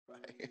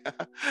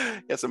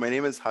Yeah, so my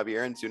name is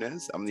Javier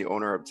Antunez. I'm the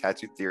owner of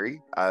Tattoo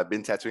Theory. I've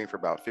been tattooing for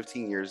about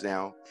 15 years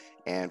now.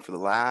 And for the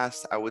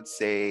last, I would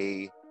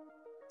say,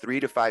 3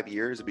 to 5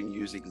 years, I've been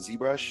using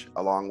ZBrush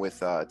along with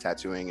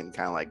tattooing and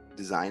kind of like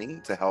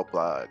designing to help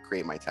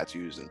create my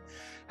tattoos and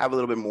have a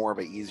little bit more of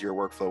an easier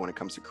workflow when it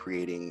comes to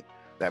creating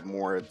that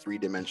more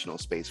three-dimensional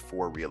space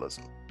for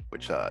realism,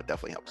 which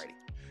definitely helps.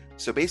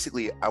 So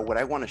basically, what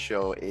I want to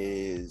show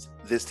is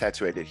this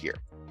tattoo I did here.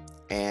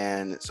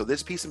 And so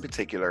this piece in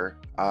particular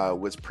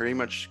was pretty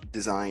much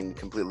designed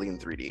completely in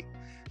 3D.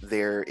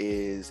 There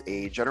is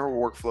a general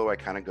workflow I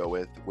kind of go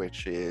with,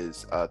 which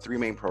is three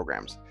main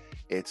programs.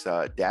 It's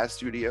Daz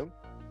Studio,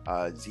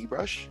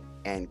 ZBrush,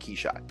 and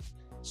Keyshot.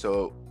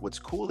 So what's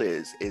cool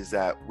is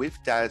that with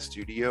Daz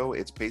Studio,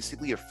 it's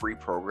basically a free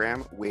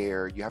program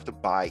where you have to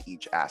buy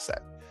each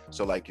asset.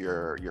 So like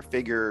your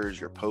figures,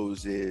 your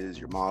poses,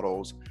 your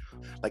models.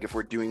 Like if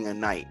we're doing a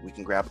knight, we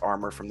can grab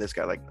armor from this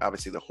guy. Like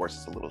obviously the horse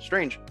is a little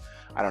strange.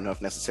 I don't know if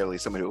necessarily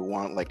somebody would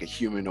want like a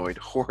humanoid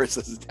horse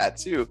as a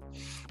tattoo,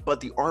 but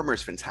the armor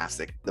is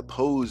fantastic. The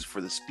pose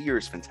for the spear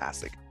is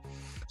fantastic.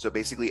 So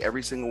basically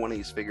every single one of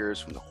these figures,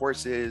 from the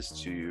horses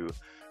to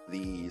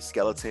the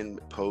skeleton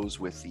pose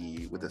with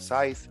the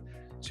scythe,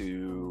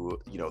 to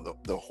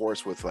the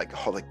horse with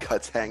like all the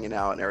guts hanging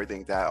out and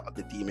everything, that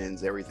the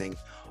demons, everything,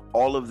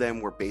 all of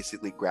them were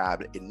basically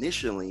grabbed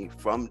initially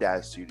from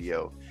Daz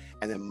Studio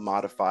and then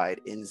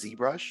modified in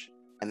ZBrush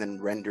and then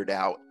rendered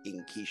out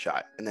in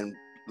Keyshot. And then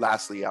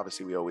lastly,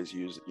 obviously we always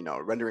use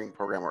a rendering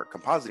program or a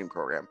compositing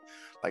program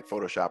like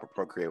Photoshop or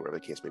Procreate, whatever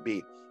the case may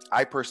be.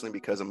 I personally,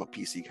 because I'm a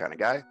PC kind of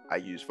guy, I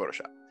use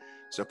Photoshop.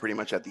 So pretty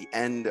much at the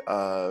end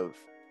of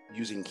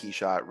using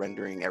Keyshot,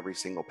 rendering every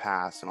single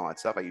pass and all that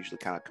stuff, I usually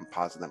kind of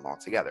composite them all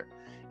together.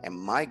 And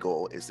my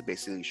goal is to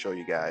basically show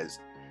you guys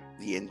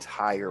the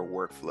entire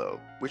workflow,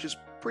 which is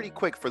pretty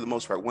quick for the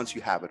most part once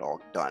you have it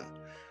all done.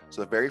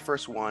 So the very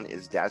first one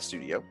is Daz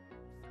Studio,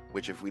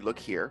 which if we look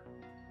here,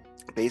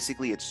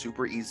 basically it's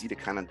super easy to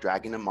kind of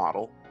drag in a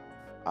model.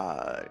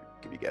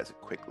 Give you guys a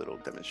quick little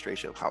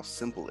demonstration of how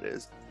simple it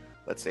is.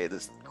 Let's say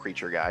this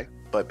creature guy.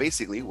 But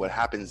basically what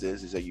happens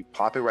is that you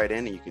pop it right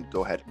in and you can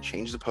go ahead and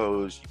change the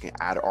pose. You can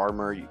add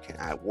armor, you can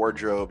add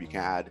wardrobe, you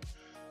can add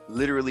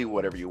literally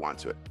whatever you want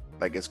to it.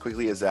 Like as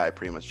quickly as that, it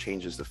pretty much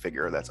changes the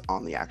figure that's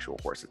on the actual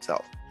horse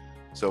itself.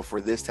 So for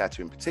this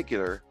tattoo in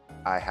particular,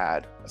 I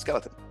had a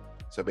skeleton.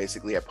 So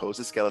basically I posed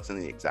the skeleton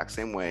the exact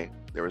same way.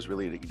 There was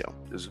really,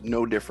 there's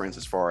no difference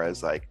as far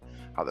as like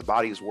how the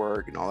bodies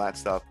work and all that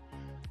stuff.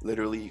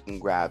 Literally you can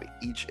grab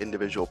each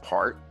individual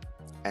part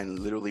and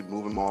literally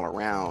move them all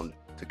around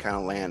to kind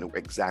of land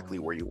exactly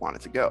where you want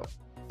it to go.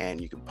 And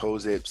you can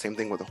pose it, same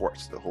thing with the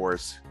horse. The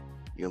horse,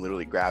 you can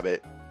literally grab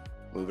it,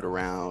 move it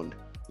around,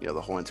 the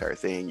whole entire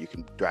thing. You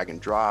can drag and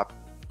drop,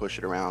 push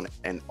it around,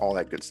 and all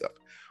that good stuff.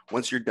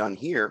 Once you're done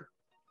here,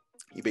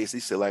 you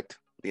basically select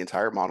the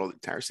entire model, the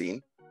entire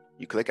scene.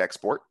 You click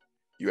export,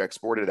 you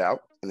export it out,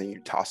 and then you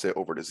toss it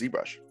over to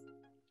ZBrush.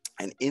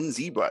 And in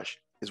ZBrush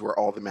is where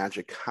all the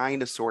magic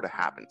kind of sort of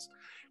happens,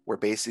 where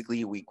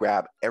basically we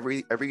grab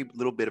every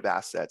little bit of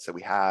assets that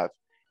we have,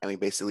 and we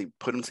basically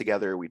put them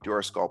together. We do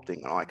our sculpting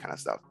and all that kind of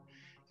stuff.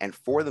 And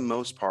for the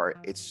most part,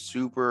 it's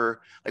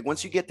super, like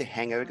once you get the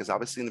hang of it, because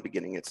obviously in the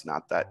beginning, it's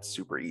not that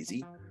super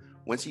easy.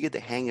 Once you get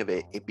the hang of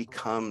it, it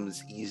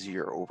becomes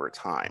easier over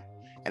time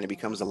and it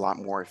becomes a lot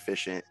more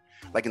efficient.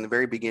 Like in the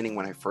very beginning,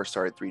 when I first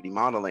started 3D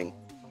modeling,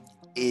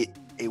 it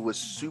was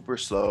super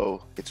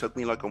slow. It took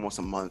me like almost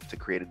a month to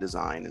create a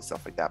design and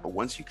stuff like that. But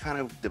once you kind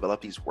of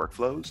develop these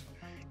workflows,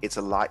 it's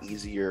a lot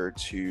easier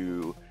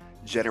to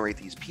generate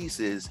these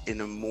pieces in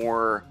a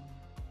more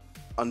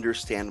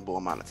understandable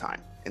amount of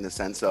time, in the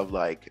sense of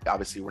like,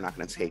 obviously we're not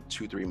going to take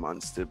 2-3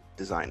 months to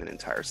design an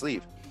entire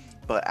sleeve,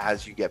 but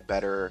as you get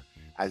better,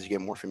 as you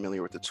get more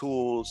familiar with the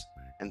tools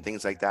and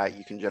things like that,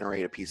 you can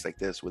generate a piece like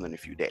this within a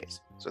few days.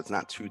 So it's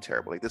not too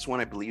terrible. Like this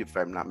one, I believe, if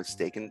I'm not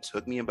mistaken,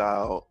 took me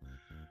about,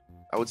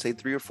 I would say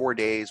 3 or 4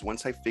 days.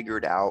 Once I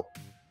figured out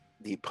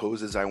the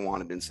poses I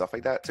wanted and stuff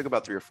like that, it took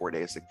about 3 or 4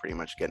 days to pretty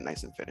much get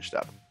nice and finished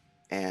up.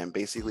 And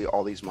basically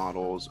all these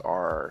models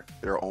are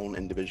their own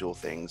individual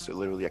things. So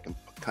literally I can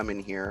come in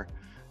here,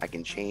 I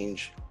can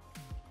change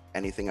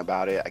anything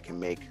about it. I can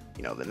make,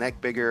 the neck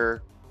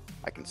bigger.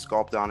 I can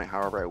sculpt on it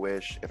however I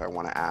wish. If I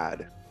want to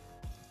add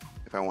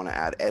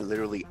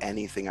literally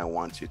anything I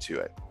want to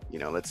it.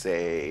 Let's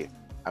say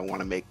I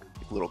want to make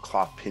little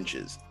cloth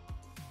pinches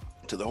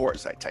to the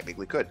horse, I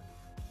technically could.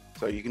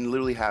 So you can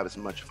literally have as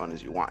much fun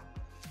as you want.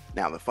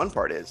 Now the fun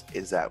part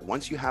is that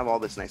once you have all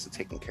this nice and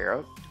taken care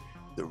of,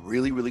 the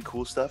really, really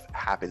cool stuff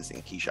happens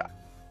in Keyshot,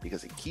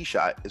 because in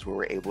Keyshot is where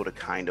we're able to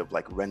kind of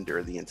like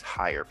render the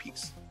entire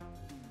piece.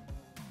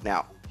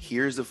 Now,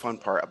 here's the fun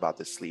part about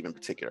this sleeve in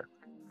particular.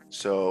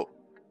 So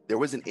there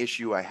was an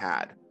issue I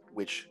had,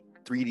 which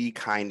 3D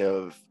kind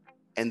of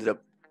ended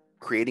up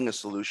creating a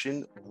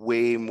solution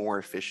way more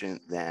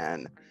efficient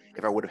than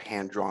if I would have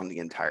hand drawn the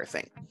entire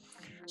thing.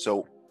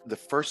 So the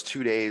first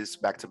 2 days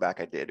back to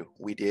back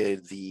we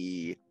did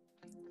the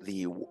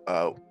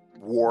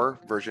war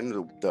version,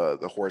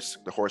 the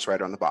horse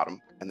rider on the bottom,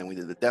 and then we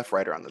did the death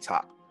rider on the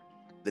top.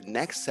 The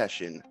next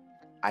session,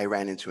 I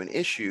ran into an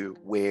issue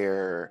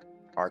where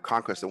our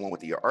conquest, the one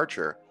with the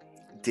archer,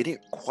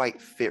 didn't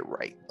quite fit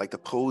right. Like the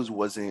pose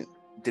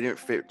didn't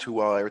fit too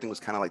well. Everything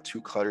was kind of like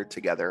too cluttered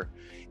together,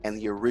 and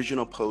the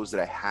original pose that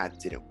I had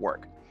didn't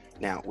work.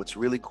 Now, what's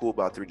really cool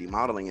about 3D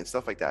modeling and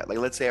stuff like that, like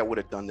let's say I would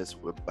have done this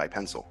by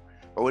pencil.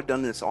 If I would have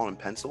done this all in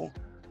pencil,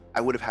 I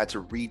would have had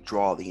to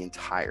redraw the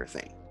entire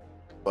thing.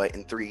 But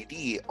in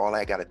 3D, all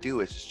I got to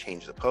do is just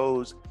change the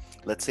pose.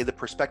 Let's say the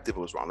perspective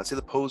was wrong. Let's say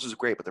the pose is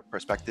great, but the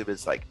perspective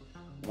is like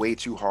way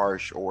too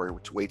harsh or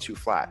way too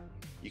flat.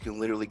 You can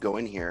literally go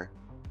in here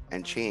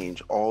and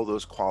change all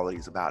those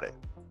qualities about it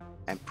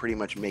and pretty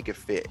much make it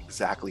fit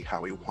exactly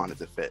how we want it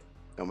to fit,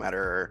 no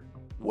matter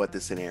what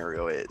the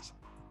scenario is,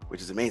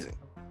 which is amazing.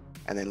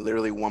 And then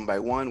literally one by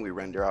one, we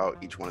render out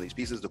each one of these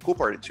pieces. The cool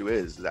part too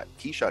is that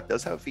Keyshot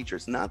does have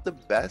features, not the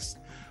best,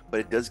 but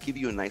it does give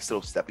you a nice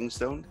little stepping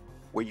stone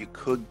where you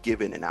could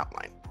give it an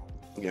outline.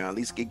 You know, at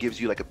least it gives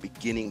you like a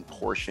beginning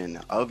portion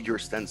of your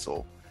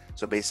stencil.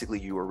 So basically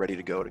you are ready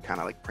to go to kind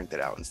of like print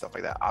it out and stuff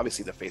like that.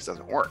 Obviously the face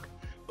doesn't work,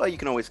 but you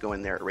can always go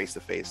in there, erase the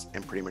face,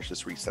 and pretty much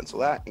just re-stencil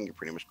that, and you're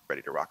pretty much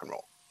ready to rock and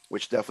roll,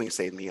 which definitely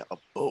saved me a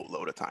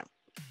boatload of time.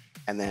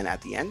 And then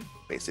at the end,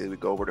 basically we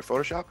go over to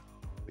Photoshop,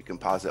 we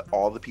composite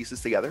all the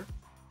pieces together,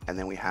 and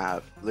then we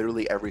have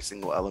literally every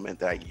single element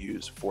that I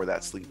use for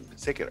that sleeve in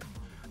particular.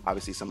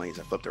 Obviously some of these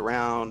I flipped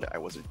around. I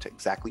wasn't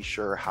exactly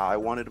sure how I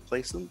wanted to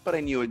place them, but I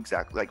knew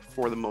exactly, like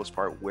for the most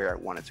part, where I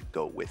wanted to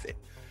go with it.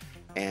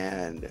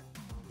 And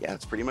yeah,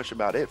 that's pretty much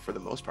about it for the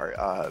most part.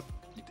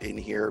 In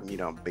here, you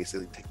know,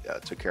 basically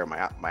took care of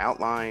my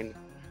outline,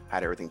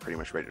 had everything pretty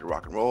much ready to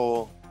rock and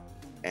roll,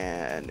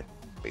 and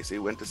basically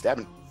went to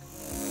stabbing.